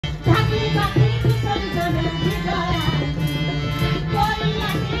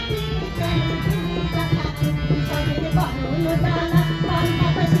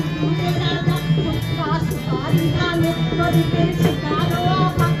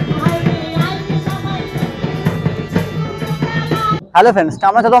Hello friends,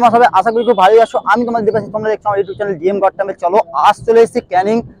 কেমন আছো তোমরা সবাই? আশা করি খুব ভালোই আছো। আমি তোমাদের দেখেছি, তোমরা দেখছো আমার ইউটিউব চ্যানেল ডিএম গট্টামে। চলো, আজ চলে এসেছি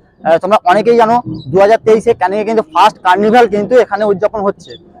ক্যানিং। তোমরা অনেকেই জানো 2023-এ ক্যানিংয়ে কিন্তু ফার্স্ট কার্নিভাল কিন্তু এখানে উদযাপন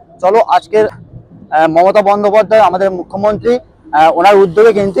হচ্ছে। চলো, আজকের মমতা বন্দ্যোপাধ্যায় আমাদের মুখ্যমন্ত্রী, ওনার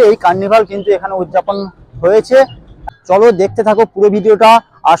উদ্যোগে কিন্তু এই কার্নিভাল কিন্তু এখানে উদযাপন হয়েছে। চলো, দেখতে থাকো পুরো ভিডিওটা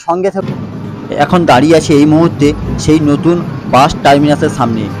আর সঙ্গে থাকো। এখন দাঁড়িয়ে আছে এই মুহূর্তে সেই নতুন বাস টার্মিনাসের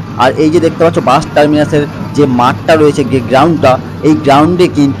সামনে। আর এই যে দেখতে পাচ্ছ বাস টার্মিনাসের যে মাঠটা রয়েছে, যে গ্রাউন্ডটা, এই গ্রাউন্ডে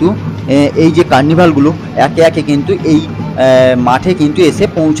কিন্তু এই যে কার্নিভালগুলো একে একে কিন্তু এই মাঠে কিন্তু এসে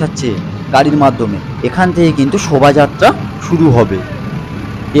পৌঁছাচ্ছে গাড়ির মাধ্যমে। এখান থেকে কিন্তু শোভাযাত্রা শুরু হবে।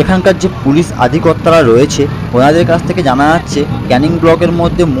 এখানকার যে পুলিশ আধিকর্তারা রয়েছে ওনাদের কাছ থেকে জানা যাচ্ছে ক্যানিং ব্লকের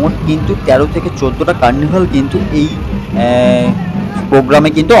মধ্যে মোট কিন্তু 13 থেকে 14টা কার্নিভাল কিন্তু এই প্রোগ্রামে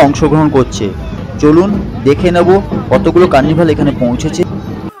কিন্তু অংশগ্রহণ করছে। চলুন দেখে নেব কতগুলো কার্নিভাল এখানে পৌঁছেছে।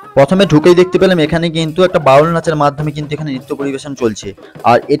 প্রথমে ঢুকেই দেখতে পেলাম এখানে কিন্তু একটা বাউল নাচের মাধ্যমে কিন্তু এখানে নৃত্য পরিবেশন চলছে।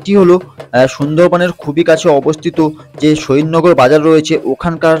 আর এটি হলো সুন্দরবনের খুবই কাছে অবস্থিত যে শহীদনগর বাজার রয়েছে,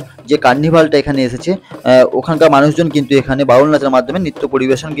 ওখানকার যে কার্নিভালটা এখানে এসেছে, ওখানকার মানুষজন কিন্তু এখানে বাউল নাচের মাধ্যমে নৃত্য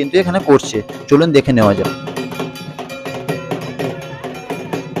পরিবেশন কিন্তু এখানে করছে। চলুন দেখে নেওয়া যাক।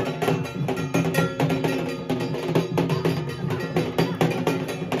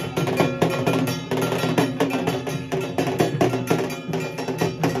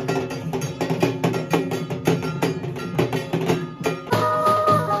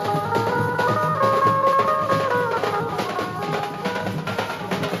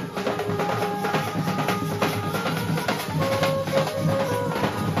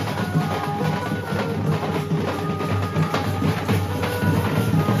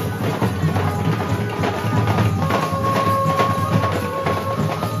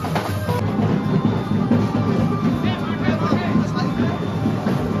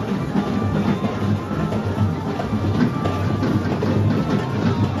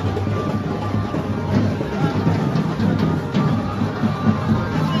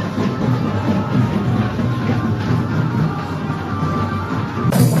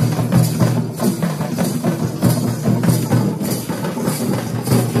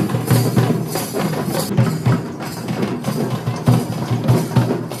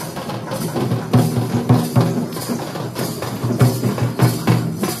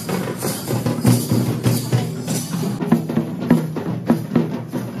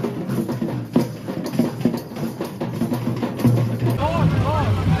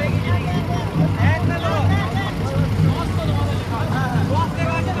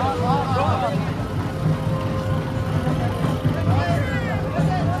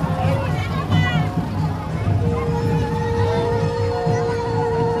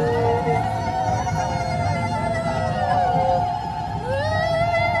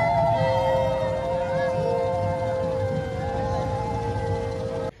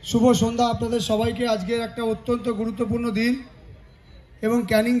 শুভ সন্ধ্যা আপনাদের সবাইকে। আজকের একটা অত্যন্ত গুরুত্বপূর্ণ দিন এবং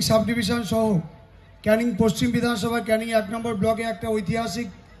ক্যানিং সাব ডিভিশন সহ ক্যানিং পশ্চিম বিধানসভা ক্যানিং 1 নম্বর ব্লকে একটা ঐতিহাসিক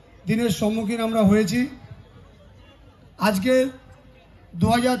দিনের সম্মুখীন আমরা হয়েছি। আজকে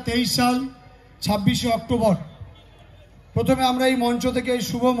 2023 সাল 26শে অক্টোবর। প্রথমে আমরা এই মঞ্চ থেকে, এই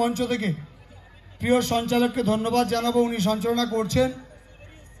শুভ মঞ্চ থেকে প্রিয় সঞ্চালককে ধন্যবাদ জানাবো, উনি সঞ্চালনা করছেন।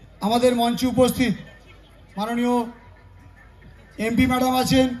 আমাদের মঞ্চে উপস্থিত মাননীয় এমপি ম্যাডাম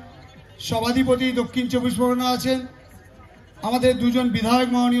আছেন, সভাধিপতি দক্ষিণ 24 পরগনা আছেন, আমাদের দুজন বিধায়ক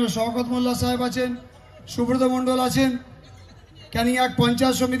মাননীয় শওকত মোল্লা সাহেব আছেন, সুব্রত মণ্ডল আছেন, ক্যানিং 1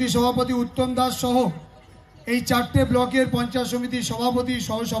 পঞ্চায়েত সমিতি সভাপতি উত্তম দাস সহ এই 4টে ব্লকের পঞ্চায়েত সমিতির সভাপতি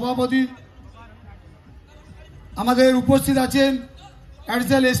সহসভাপতি। আমাদের উপস্থিত আছেন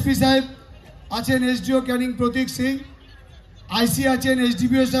অ্যাডিশনাল এসপি সাহেব আছেন, এসডিও ক্যানিং প্রতীক সিং, আইসি আছেন,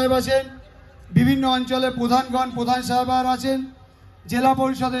 এসডিপিও সাহেব আছেন, বিভিন্ন অঞ্চলে প্রধানগণ প্রধান সাহেবরা আছেন, জেলা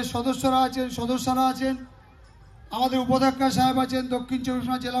পরিষদের সদস্যরা আছেন, সদস্যরা আছেন, আমাদের উপাধ্যক্ষ সাহেব আছেন দক্ষিণ 24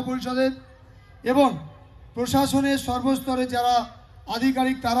 পরগনা জেলা পরিষদের, এবং প্রশাসনের সর্বস্তরে যারা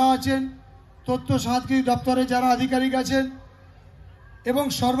আধিকারিক তারা আছেন, তথ্য সংস্কৃতি দপ্তরে যারা আধিকারিক আছেন। এবং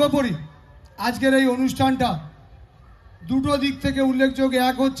সর্বোপরি আজকের এই অনুষ্ঠানটা দুটো দিক থেকে উল্লেখযোগ্য।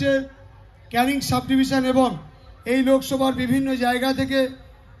 এক হচ্ছে ক্যানিং সাব ডিভিশন এবং এই লোকসভার বিভিন্ন জায়গা থেকে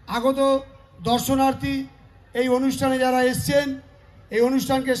আগত দর্শনার্থী এই অনুষ্ঠানে যারা এসছেন, এই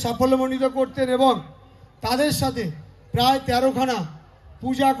অনুষ্ঠানকে সাফল্যমণ্ডিত করতেন এবং তাদের সাথে প্রায় 13খানা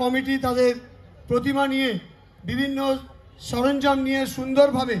পূজা কমিটি তাদের প্রতিমা নিয়ে বিভিন্ন সরঞ্জাম নিয়ে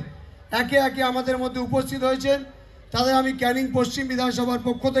সুন্দরভাবে একে একে আমাদের মধ্যে উপস্থিত হয়েছেন। তাদের আমি ক্যানিং পশ্চিম বিধানসভার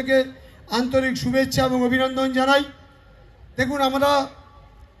পক্ষ থেকে আন্তরিক শুভেচ্ছা এবং অভিনন্দন জানাই। দেখুন, আমরা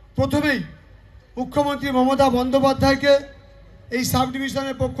প্রথমেই মুখ্যমন্ত্রী মমতা বন্দ্যোপাধ্যায়কে এই সাব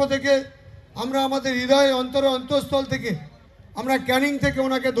ডিভিশনের পক্ষ থেকে আমরা আমাদের হৃদয়ে অন্তঃস্থল থেকে আমরা ক্যানিং থেকে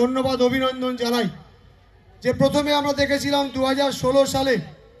ওনাকে ধন্যবাদ অভিনন্দন জানাই। যে প্রথমে আমরা দেখেছিলাম 2016 সালে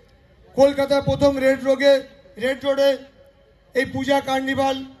কলকাতায় প্রথম রেড রোডে এই পূজা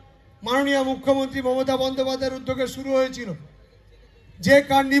কার্নিভাল মাননীয় মুখ্যমন্ত্রী মমতা বন্দ্যোপাধ্যায়ের উদ্যোগে শুরু হয়েছিল। যে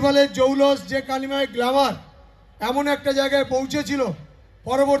কার্নিভালের জৌলস, যে কার্নিভালের গ্ল্যামার এমন একটা জায়গায় পৌঁছেছিল,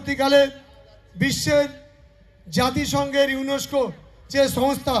 পরবর্তীকালে বিশ্বের জাতিসংঘের ইউনেস্কো যে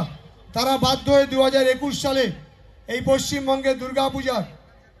সংস্থা, তারা বাধ্য হয়ে 2021 সালে এই পশ্চিমবঙ্গের দুর্গা পূজা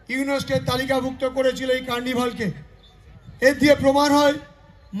ইউনেস্কোর তালিকাভুক্ত করেছিল এই কার্নিভালকে। এর দিয়ে প্রমাণ হয়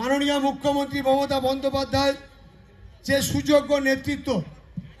মাননীয় মুখ্যমন্ত্রী মমতা বন্দ্যোপাধ্যায় যে সুযোগ্য নেতৃত্ব।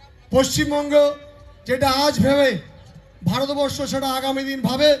 পশ্চিমবঙ্গ যেটা আজ ভেবে ভারতবর্ষ সেটা আগামী দিন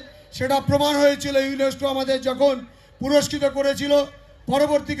ভাবে, সেটা প্রমাণ হয়েছিল ইউনেস্কো আমাদের যখন পুরস্কৃত করেছিল।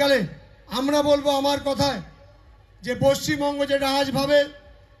 পরবর্তীকালে আমরা বলবো আমার কথায় যে পশ্চিমবঙ্গ যেটা আজ ভাবে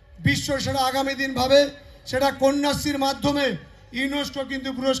বিশ্ব সেটা আগামী দিন ভাবে, সেটা কন্যাশ্রীর মাধ্যমে ইউনেস্কো কিন্তু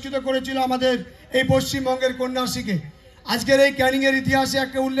পুরস্কৃত করেছিল আমাদের এই পশ্চিমবঙ্গের কন্যাশ্রীকে। আজকের এই ক্যানিংয়ের ইতিহাসে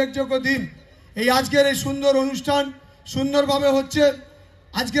একটা উল্লেখযোগ্য দিন। এই আজকের এই সুন্দর অনুষ্ঠান সুন্দরভাবে হচ্ছে।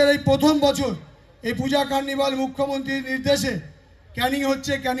 আজকের এই প্রথম বছর এই পূজা কার্নিভাল মুখ্যমন্ত্রীর নির্দেশে ক্যানিং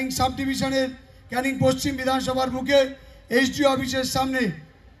হচ্ছে। ক্যানিং সাব ডিভিশনের ক্যানিং পশ্চিম বিধানসভার বুকে এইচডি অফিসের সামনে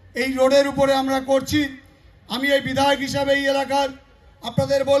এই রোডের উপরে আমরা করছি। আমি এই বিধায়ক হিসাবে এই এলাকার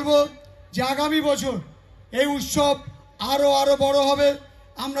আপনাদের বলবো যে আগামী বছর এই উৎসব আরও বড় হবে।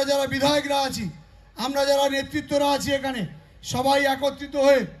 আমরা যারা বিধায়করা আছি, আমরা যারা নেতৃত্বরা আছি, এখানে সবাই একত্রিত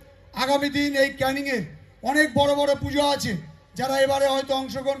হয়ে আগামী দিন এই ক্যানিংয়ে অনেক বড় বড় পুজো আছে যারা এবারে হয়তো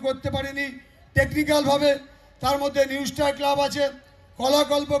অংশগ্রহণ করতে পারেনি টেকনিক্যালভাবে। তার মধ্যে নিউ স্টার ক্লাব আছে,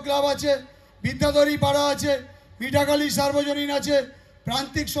 কলাকল্প ক্লাব আছে, বিদ্যাধরী পাড়া আছে, মিঠাকালী সার্বজনীন আছে,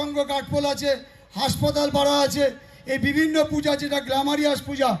 প্রান্তিক সংঘ কাঠপোল আছে, হাসপাতাল পাড়া আছে। এই বিভিন্ন পূজা যেটা গ্ল্যামারিয়াস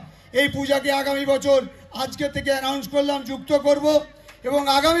পূজা, এই পূজাকে আগামী বছর আজকে থেকে অ্যানাউন্স করলাম যুক্ত করব। এবং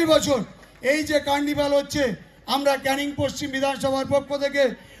আগামী বছর এই যে কার্নিভাল হচ্ছে, আমরা ক্যানিং পশ্চিম বিধানসভার পক্ষ থেকে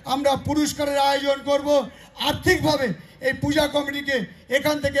আমরা পুরস্কারের আয়োজন করব। আর্থিকভাবে এই পূজা কমিটিকে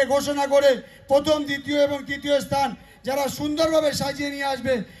এখান থেকে ঘোষণা করে প্রথম, দ্বিতীয় এবং তৃতীয় স্থান যারা সুন্দরভাবে সাজিয়ে নিয়ে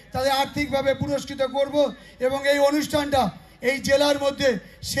আসবে তাদের আর্থিকভাবে পুরস্কৃত করব। এবং এই অনুষ্ঠানটা এই জেলার মধ্যে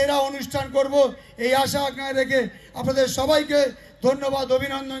সেরা অনুষ্ঠান করব, এই আশা রেখে আপনাদের সবাইকে ধন্যবাদ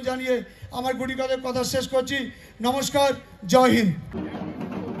অভিনন্দন জানিয়ে আমার গুটি কথা শেষ করছি। নমস্কার, জয় হিন্দ।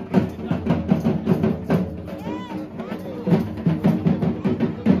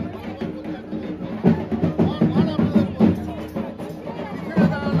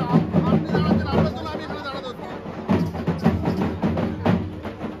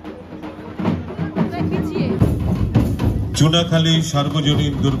 চুনাখালী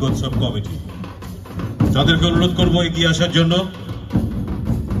সার্বজনীন দুর্গোৎসব কমিটি তাদেরকে অনুরোধ করবো এগিয়ে আসার জন্য।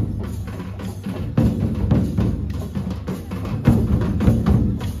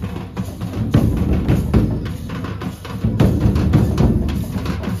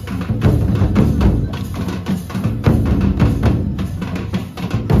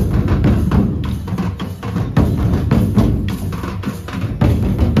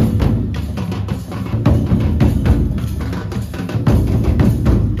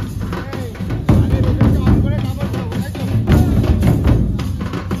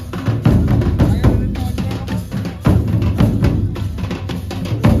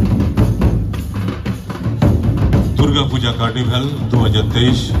 দুর্গা পূজা কার্নিভাল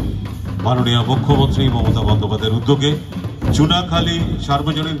 2023 মাননীয় মুখ্যমন্ত্রী মমতা বন্দ্যোপাধ্যায়ের উদ্যোগে চুনাখালী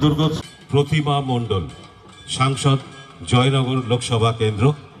সার্বজনীন দুর্গোৎসব প্রতিমা মণ্ডল সাংসদ জয়নগর লোকসভা কেন্দ্র,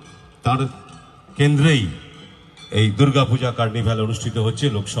 তার কেন্দ্রেই এই দুর্গা পূজা কার্নিভাল অনুষ্ঠিত হচ্ছে।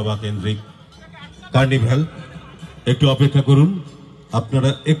 লোকসভা কেন্দ্রিক কার্নিভাল। একটু অপেক্ষা করুন, আপনারা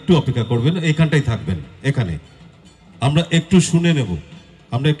একটু অপেক্ষা করবেন, এইখানটাই থাকবেন। এখানে আমরা একটু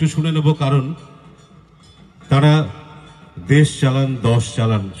শুনে নেব, কারণ তারা দেশ চালান, দশ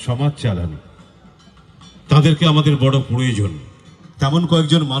চালান, সমাজ চালান, তাদেরকে আমাদের বড় প্রয়োজন। তেমন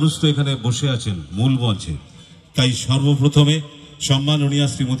কয়েকজন মানুষ তো এখানে বসে আছেন মূল মঞ্চে। তাই সর্বপ্রথমে সম্মাননীয়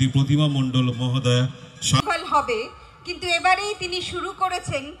শ্রীমতী প্রতিমা মণ্ডল মহোদয়া হবে, কিন্তু এবারেই তিনি শুরু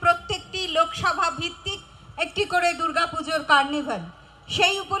করেছেন প্রত্যেকটি লোকসভা ভিত্তিক একটি করে দুর্গাপুজোর কার্নিভাল।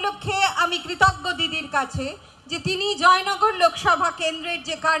 সেই উপলক্ষে আমি কৃতজ্ঞ দিদির কাছে যে তিনি জয়নগর লোকসভা কেন্দ্রের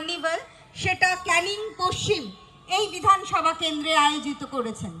যে কার্নিভাল সেটা ক্যানিং পশ্চিম এই বিধানসভা কেন্দ্রে আয়োজিত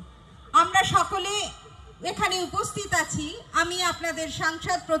করেছেন। আমরা সকলে এখানে উপস্থিত আছি। আমি আপনাদের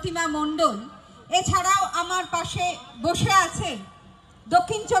সাংসদ প্রতিমা মণ্ডল, এছাড়াও আমার পাশে বসে আছেন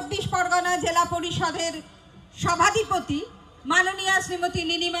দক্ষিণ 24 পরগনা জেলা পরিষদের সভাধিপতি মাননীয়া শ্রীমতী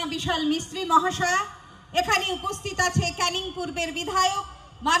নীলিমা বিশাল মিস্ত্রি মহাশয়া। এখানে উপস্থিত আছে ক্যানিং পূর্বের বিধায়ক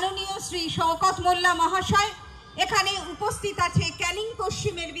মাননীয় শ্রী শওকত মোল্লা মহাশয়। এখানে উপস্থিত আছে ক্যানিং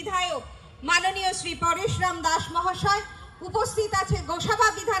পশ্চিমের বিধায়ক মাননীয় শ্রী পরেশরাম দাস মহাশয়। উপস্থিত আছে গোসাবা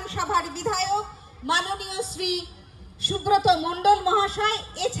বিধানসভার বিধায়ক মাননীয় শ্রী সুব্রত মণ্ডল মহাশয়।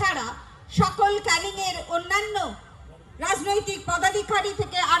 এছাড়া সকল ক্যানিং এর অন্যান্য রাজনৈতিক পদাধিকারী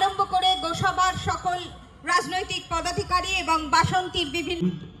থেকে আরম্ভ করে গোসাবার সকল রাজনৈতিক পদাধিকারী এবং বাসন্তীর বিভিন্ন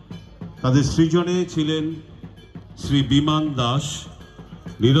তাদের সৃজনে ছিলেন শ্রী বিমান দাস।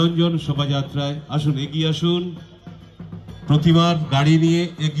 নিরঞ্জন শোভাযাত্রায় আসুন, এগিয়ে আসুন, প্রতিমার গাড়ি নিয়ে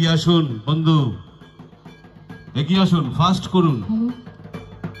এগিয়ে আসুন, বন্ধু এগিয়ে আসুন, ফাস্ট করুন,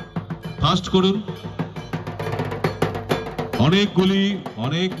 ফাস্ট করুন।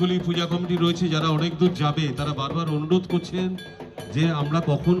 অনেকগুলি পূজা কমিটি রয়েছে যারা অনেক দূর যাবে, তারা বারবার অনুরোধ করছেন যে আমরা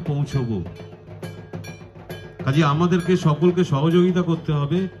কখন পৌঁছবো। কাজে আমাদেরকে সকলকে সহযোগিতা করতে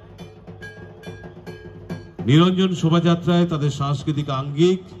হবে। নিরঞ্জন শোভাযাত্রায় তাদের সাংস্কৃতিক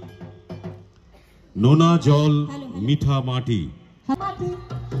আঙ্গিক নোনা জল মিঠা মাটি।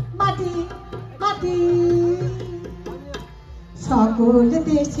 সকল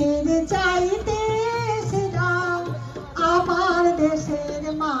দেশের চাইতে আমার দেশের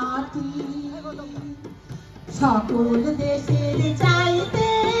মাটি, সকল দেশের চাইতে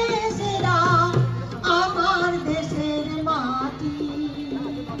আমার দেশের মাটি।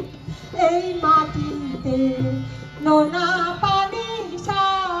 এই মাটিতে নোনা পানি,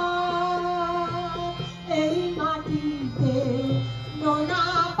 এই মাটিতে নোনা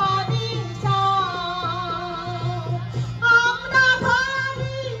পানি। আমরা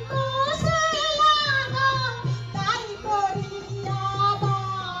ভাবি কোষে লাগা, তাই করি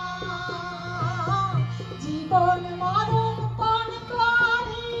আবার জীবন মরণ পণ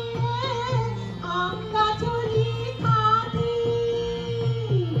করি আমরা চলি খাটি।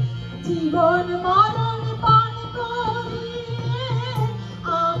 জীবন মরণ পণ করি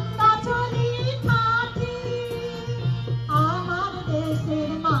আমরা চলি খাটি। আমার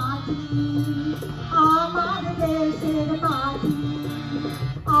দেশের মাটি, আমার দেশের মাটি,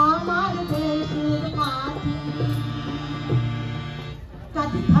 আমার দেশের মাটি।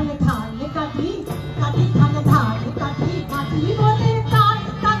 কাটি ধানে ধানে কাটি, কাটি ধানে ধানে কাটি, মাটি বলে প্রাণ,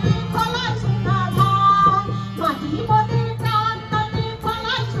 কাটি ফলাই সোনা ধান, মাটি বলে প্রাণ, কাটি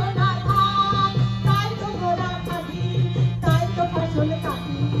ফলাই সোনা ধান। তাই তো গোড়া কাটি, তাই তো ফসল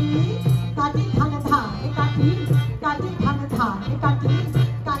কাটি, কাটি ধানে ধানে কাটি, কাটি ধানে ধানে কাটি,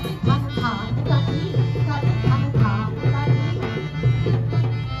 কাটি ধানে ধানে কাটি, কাটি ধানে ধানে কাটি।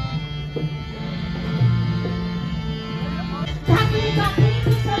 ঢাকি ঢাকি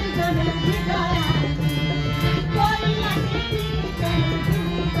বিসর্জনে বিজয় কৈলাসে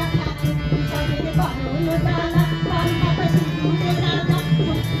বিসর্জনে বরণ ডালা, পান্তা সিঁদুরে রাজা,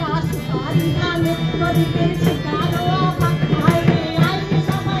 ফুটকা সুপারি গানে প্রদীপের শিকারো আমার। আইরে আইরে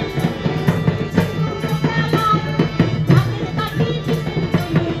সবাই সিঁদুরে খেলা, ঢাকির কাঠি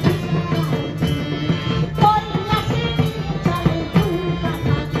বিসর্জনে কৈলাসে চলে ফুটকা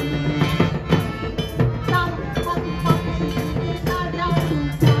কাঠি।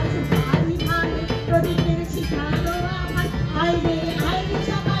 প্রদীপের শিখালো আমার, আইরে আইরে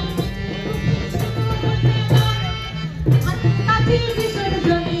সবাই কাঠি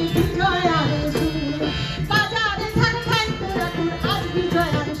বিসর্জনে বিজয়ার সুর, বাজারে ঠান ঠান তোরা তোর আজ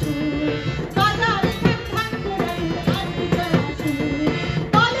বিজয়ার সুর, বাজারে ঠান ঠান তোরা তোর আজ বিজয়ার সুর।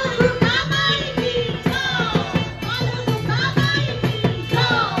 বলো দুর্গা মাই কি জয়, বলো দুর্গা মাই কি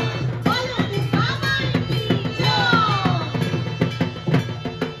জয়, বলো দুর্গা মাই কি জয়।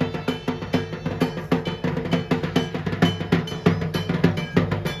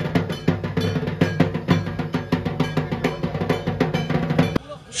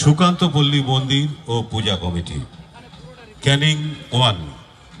 সুকান্ত পল্লী মন্দির ও পূজা কমিটি ক্যানিং 1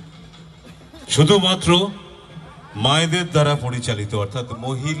 শুধুমাত্র মায়েদের দ্বারা পরিচালিত, অর্থাৎ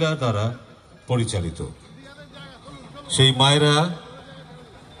মহিলা দ্বারা পরিচালিত। সেই মায়েরা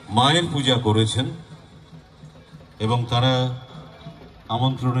মায়ের পূজা করেছেন এবং তারা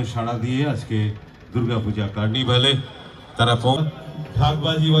আমন্ত্রণে সাড়া দিয়ে আজকে দুর্গা পূজা কার্নিভালে তারা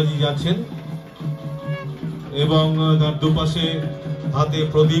ঢাকবাজি যাচ্ছেন এবং তার দুপাশে হাতে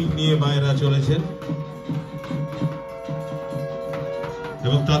প্রদীপ নিয়ে মায়েরা চলেছেন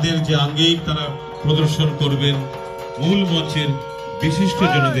এবং তাদের যে আঙ্গিক তারা প্রদর্শন করবেন মূল মঞ্চের বিশিষ্ট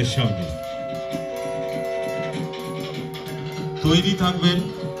জনদের সামনে। তৈরি থাকবেন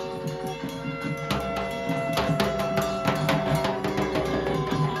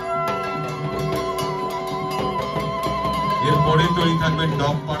এরপরে তৈরি থাকবেন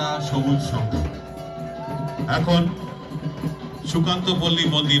ডগপাড়া সবুজ সংঘ। এখন সুকান্ত পল্লী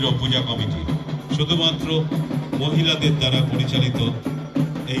মন্দির ও পূজা কমিটি। শুধুমাত্র মহিলাদের দ্বারা পরিচালিত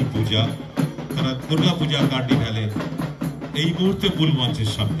এই পূজা, তারা দুর্গা পূজা কার্নিভ্যালে এই মুহূর্তে মূল মঞ্চের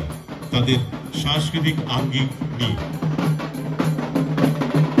সামনে তাদের সাংস্কৃতিক আঙ্গিক নিয়ে।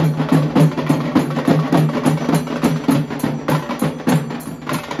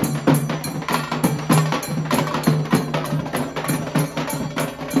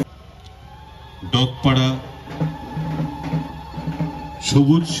 ডকপাড়া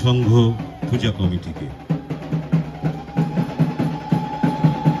সবুজ সংঘ পূজা কমিটিকে,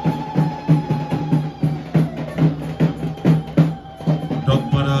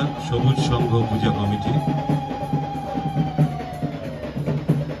 ডকপাড়া সবুজ সংঘ পূজা কমিটি,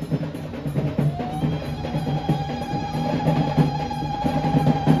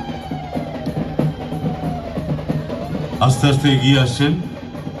 আস্তে আস্তে এগিয়ে আসছেন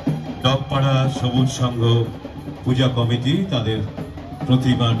ডকপাড়া সবুজ সংঘ পূজা কমিটি তাদের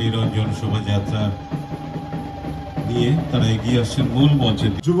প্রতিমা নিরঞ্জন শোভাযাত্রা নিয়ে তারা এগিয়ে আসছেন মূল মঞ্চে।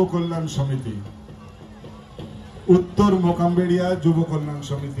 যুব কল্যাণ সমিতি, উত্তর মোকামবেড়িয়া যুব কল্যাণ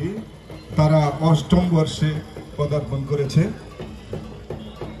সমিতি, তারা ৮ম বর্ষে পদার্পণ করেছে।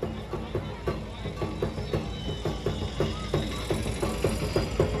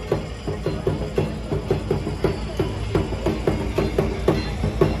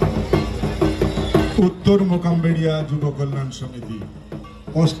 উত্তর মোকামবেড়িয়া যুব কল্যাণ সমিতি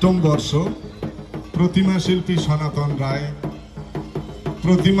 ৮ম বর্ষ। প্রতিমা শিল্পী সনাতন রায়,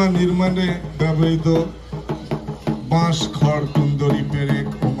 প্রতিমা নির্মাণে ব্যবহৃত বাঁশ, খড়, কুন্দরি, পেরেক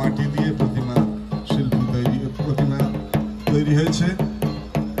ও মাটি দিয়ে প্রতিমা তৈরি হয়েছে।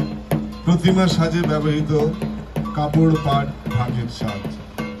 প্রতিমা সাজে ব্যবহৃত কাপড়, পাট, ভাঙের সাজ।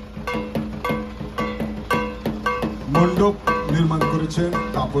 মণ্ডপ নির্মাণ করেছেন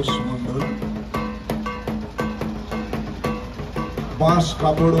তাপস মণ্ডল। বাঁশ,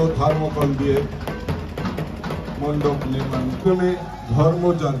 কাপড় ও থার্মোকল দিয়ে মণ্ডপ নির্মাণ করে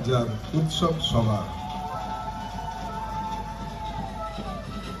ধর্মযাত্রার উৎসব সভা।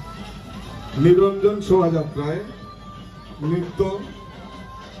 নিরঞ্জন শোভাযাত্রায় নৃত্য,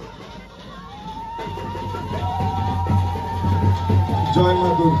 জয় মা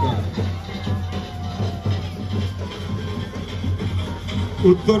দুর্গা।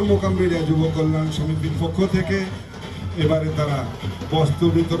 উত্তর মোকামবেড়িয়া যুব কল্যাণ সমিতির পক্ষ থেকে এবারে তারা বস্ত্র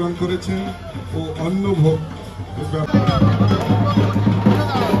বিতরণ করেছেন ও অন্নভোগ।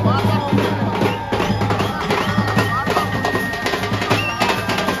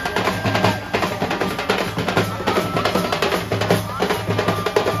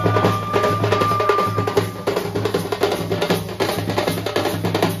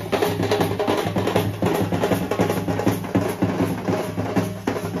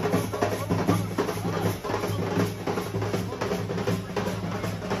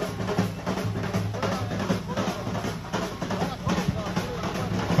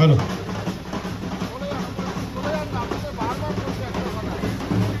 হ্যালো,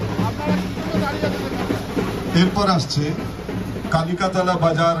 এরপর আসছে কালিকাতলা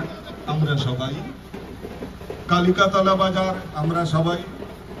বাজার আমরা সবাই। কালিকাতলা বাজার আমরা সবাই,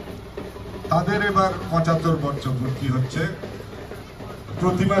 তাদের এবার ৭৫ বর্ষ পূর্তি হচ্ছে।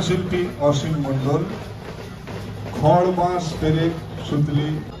 প্রতিমা শিল্পী অসীম মণ্ডল, খড়, বাঁশ, পেরেক, সুতলি।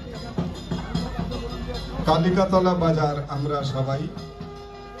 কালিকাতলা বাজার আমরা সবাই।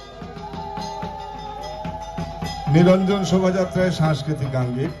 নিরঞ্জন শোভাযাত্রায় সাংস্কৃতিক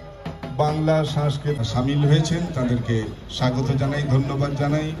আঙ্গিক বাংলা সংস্কৃত সামিল হয়েছেন, তাদেরকে স্বাগত জানাই, ধন্যবাদ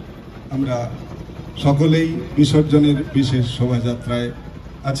জানাই। আমরা সকলেই বিসর্জনের বিশেষ শোভাযাত্রায়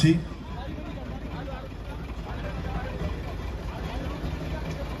আছি।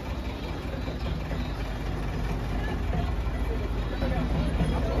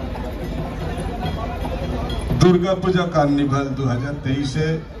 দুর্গা পূজা কার্নিভাল 2023-এ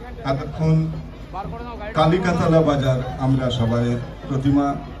এতক্ষণ কালিকাতলা বাজার আমরা সবাই প্রতিমা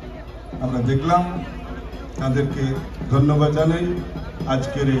আমরা দেখলাম, তাদেরকে ধন্যবাদ জানাই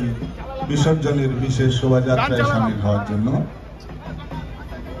আজকের এই বিসর্জনের বিশেষ শোভাযাত্রায় সামিল হওয়ার জন্য।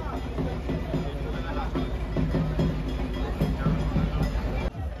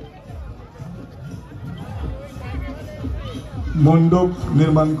 মণ্ডপ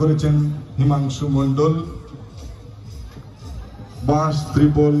নির্মাণ করেছেন হিমাংশু মণ্ডল। বাঁশ,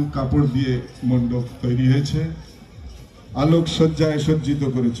 ত্রিপল, কাপড় দিয়ে মণ্ডপ তৈরি হয়েছে। আলোকসজ্জায় সজ্জিত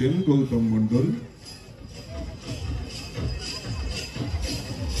করেছেন গৌতম মণ্ডল।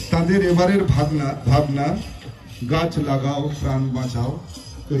 তাদের এবারের ভাবনা গাছ লাগাও, প্রাণ বাঁচাও,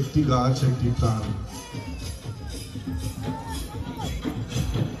 একটি গাছ একটি প্রাণ।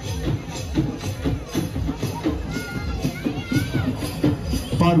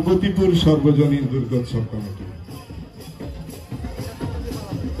 পার্বতীপুর সর্বজনীন দুর্গোৎসব কমিটি।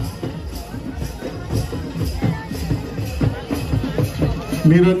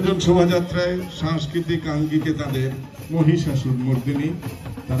 নিরঞ্জন শোভাযাত্রায় সাংস্কৃতিক আঙ্গিকে তাদের মহিষাসুর মর্দিনী,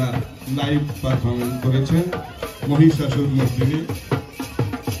 তারা লাইভ পারফরমেন্স করেছেন মহিষাসুর মর্দিনী।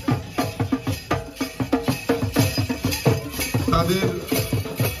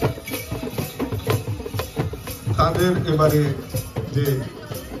 তাদের এবারে যে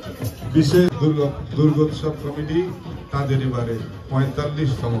বিশেষ দুর্গোৎসব কমিটি, তাদের এবারে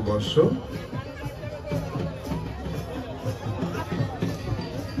 45তম বর্ষ।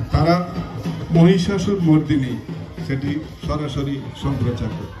 তারা মহিষাসুর মর্দিনী সেটি সরাসরি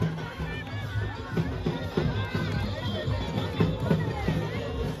সম্প্রচার করে।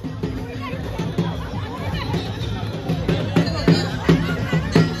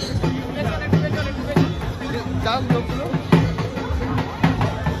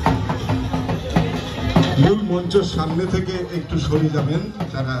 মূল মঞ্চের সামনে থেকে একটু সরে যাবেন,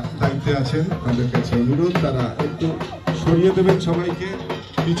 যারা দায়িত্বে আছেন তাদের কাছে অনুরোধ, তারা একটু সরিয়ে দেবেন সবাইকে।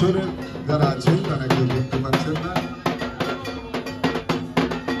 পিছনে যারা আছেন তারা কেউ দেখতে পাচ্ছেন না।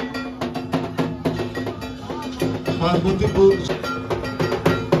 পার্বতীপুর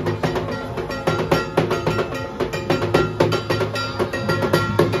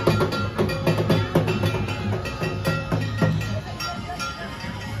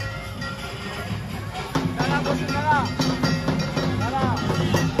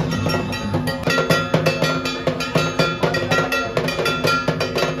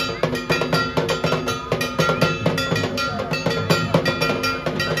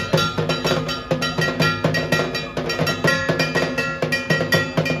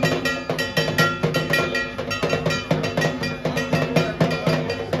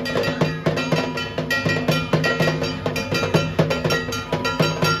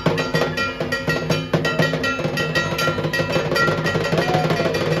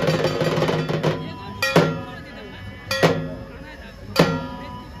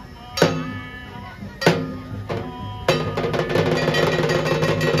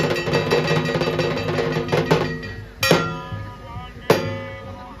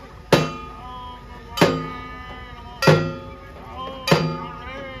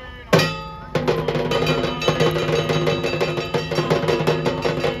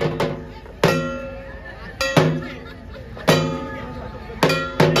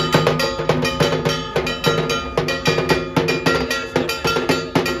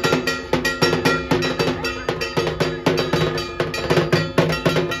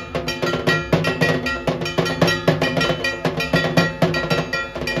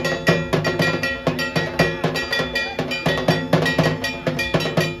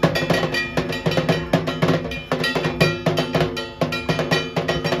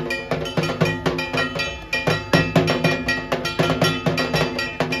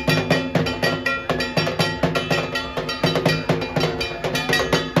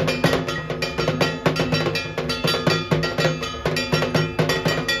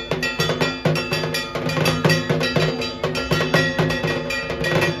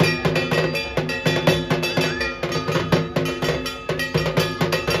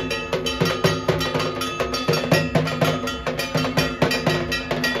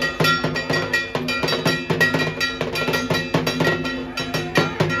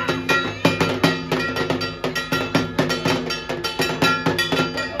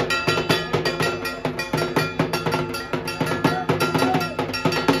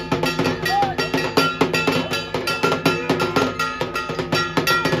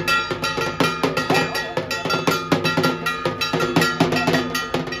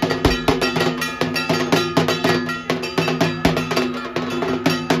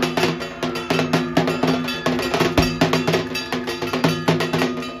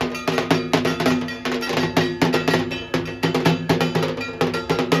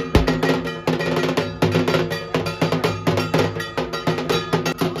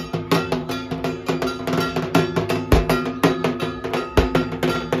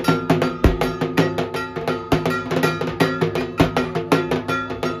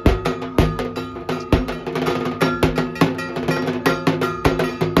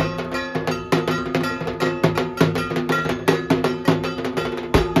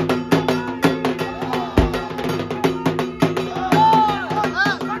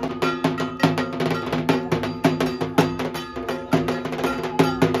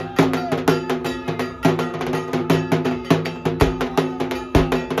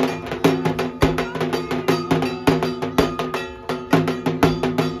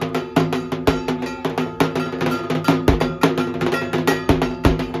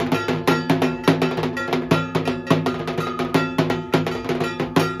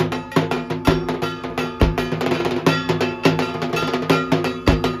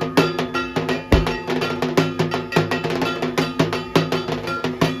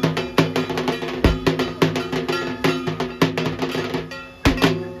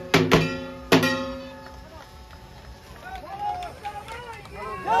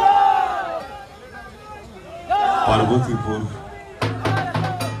পার্বতীপুর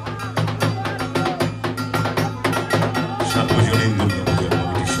সার্বজনীন দুর্গা পূজা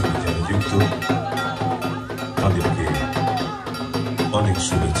কমিটির সঙ্গে যারা যুক্ত তাদেরকে অনেক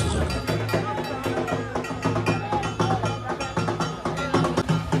শুভেচ্ছা জানাই।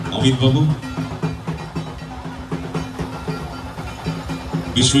 অমিত বাবু,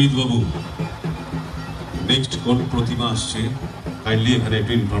 বিশ্বজিৎ বাবু, নেক্সট কোন প্রতিমা আসছে কাইন্ডলি এখানে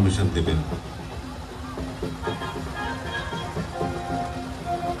একটু ইনফরমেশন দেবেন।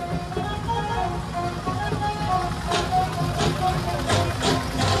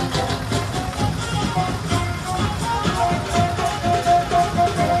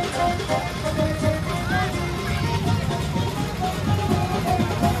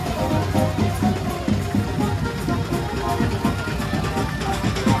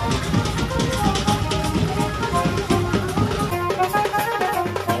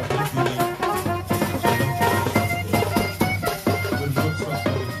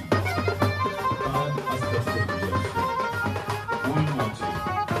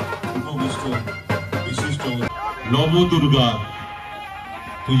 নবদুর্গা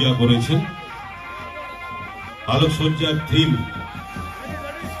পূজা করেছেন। আলোকসজ্জার থিম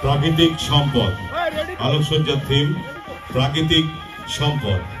প্রাকৃতিক সম্পদ। আলোকসজ্জার থিম প্রাকৃতিক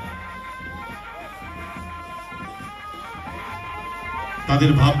সম্পদ।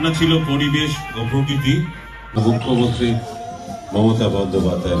 তাদের ভাবনা ছিল পরিবেশ ও প্রকৃতি। মুখ্যমন্ত্রী মমতা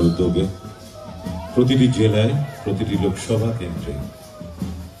বন্দ্যোপাধ্যায়ের উদ্যোগে প্রতিটি জেলায়, প্রতিটি লোকসভা কেন্দ্রে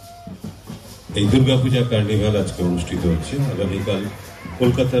এই দুর্গাপূজা কার্নিভাল আজকে অনুষ্ঠিত হচ্ছে। আগামীকাল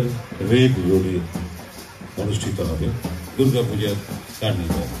কলকাতার রেড রোডে অনুষ্ঠিত হবে দুর্গাপূজার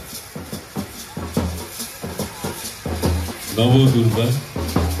কার্নিভাল। নবদুর্গা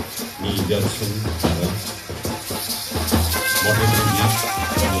নিয়ে যাচ্ছেন তারা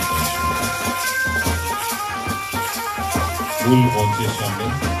মূল মঞ্চের সামনে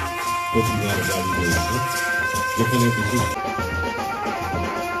প্রতিমার গাড়ি রয়েছে, যেখানে বিশেষ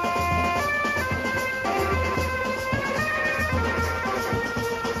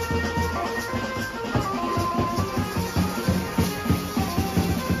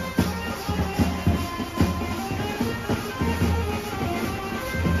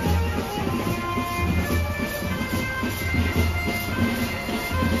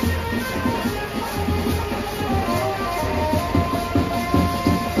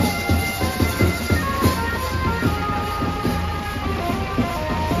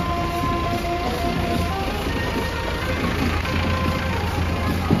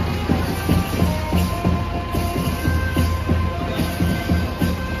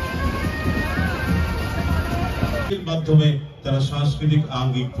মাধ্যমে তারা সাংস্কৃতিক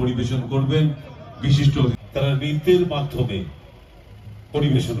আঙ্গিক পরিবেশন করবেন। বিশিষ্ট তারা নৃত্যের মাধ্যমে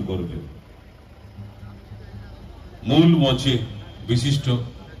পরিবেশন করবেন। মূল মঞ্চে বিশিষ্ট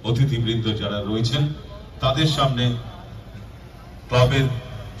অতিথিবৃন্দ যারা রয়েছেন তাদের সামনে ক্লাবের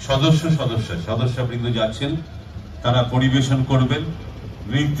সদস্যবৃন্দ যাচ্ছেন, তারা পরিবেশন করবেন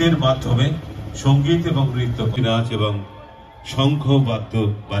নৃত্যের মাধ্যমে। সঙ্গীত এবং নৃত্য, নাচ এবং শঙ্খ বাদ্য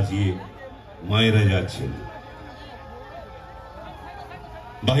বাজিয়ে মায়েরা যাচ্ছেন।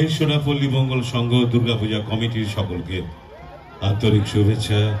 বাহির সোনাপল্লী মঙ্গল সংঘ দুর্গাপূজা কমিটির সকলকে আন্তরিক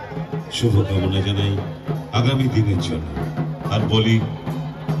শুভেচ্ছা, শুভকামনা জানাই আগামী দিনের জন্য। আর বলি,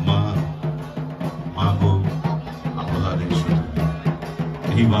 মা গো, আপনাদের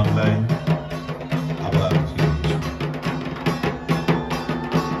এই বাংলায় আবার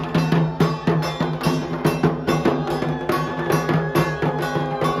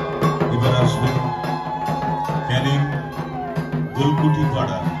এবার আসবেন ক্যানিং গোলকুটি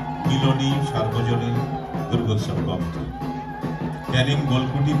পাড়া মিলনী সার্বজনীন দুর্গোৎসব কমিটি। ক্যানিং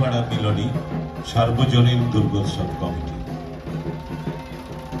গোলকুটি পাড়া মিলনী সার্বজনীন দুর্গোৎসব কমিটি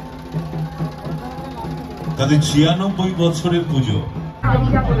তাদের 96 বছরের পুজো।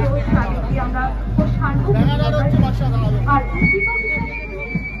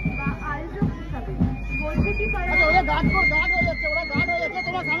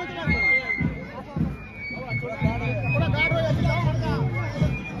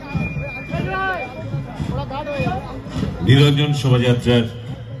 নিরঞ্জন শোভাযাত্রার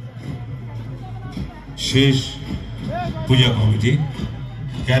শেষ পূজা কমিটি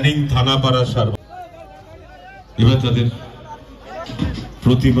ক্যানিং থানাপাড়া এবার তাদের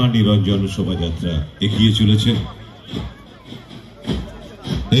প্রতিমা নিরঞ্জন শোভাযাত্রা এগিয়ে চলেছে।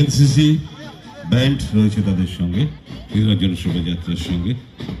 এনসিসি ব্যান্ড রয়েছে তাদের সঙ্গে, নিরঞ্জন শোভাযাত্রার সঙ্গে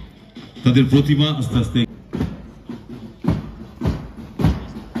তাদের প্রতিমা আস্তে আস্তে।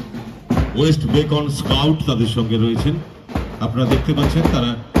 ওয়েস্ট বেকন স্কাউট তাদের সঙ্গে রয়েছেন, আপনারা দেখতে পাচ্ছেন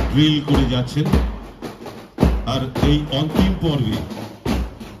তারা ড্রিল করে যাচ্ছেন। আর এই অন্তিম পর্বে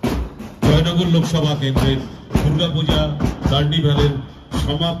জয়নগর লোকসভা কেন্দ্রের দুর্গাপূজা কার্নিভ্যালের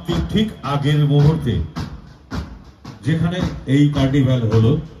সমাপ্তির ঠিক আগের মুহূর্তে যেখানে এই কার্নিভ্যাল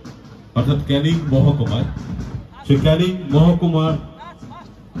হলো অর্থাৎ ক্যানিং মহকুমায়, সে ক্যানিং মহকুমার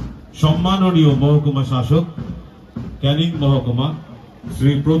সম্মাননীয় মহকুমা শাসক ক্যানিং মহকুমা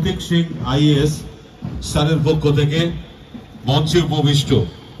শ্রী প্রতীক সিং আইএএস স্যারের পক্ষ থেকে মঞ্চে উপবিষ্ট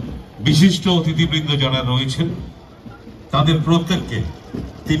বিশিষ্ট অতিথিবৃন্দ যারা রয়েছেন তাদের প্রত্যেককে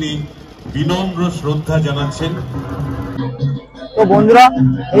তিনি বিনম্র শ্রদ্ধা জানাচ্ছেন। তো বন্ধুরা,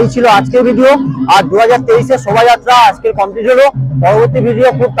 এই ছিল আজকের ভিডিও। আর 2023-এর শোভাযাত্রা আজকে কমপ্লিট হলো। পরবর্তী ভিডিও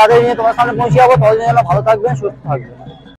খুব তাড়াতাড়ি নিয়ে তোমার সামনে পৌঁছে যাবো। ততদিন যেন ভালো থাকবেন, সুস্থ থাকবেন।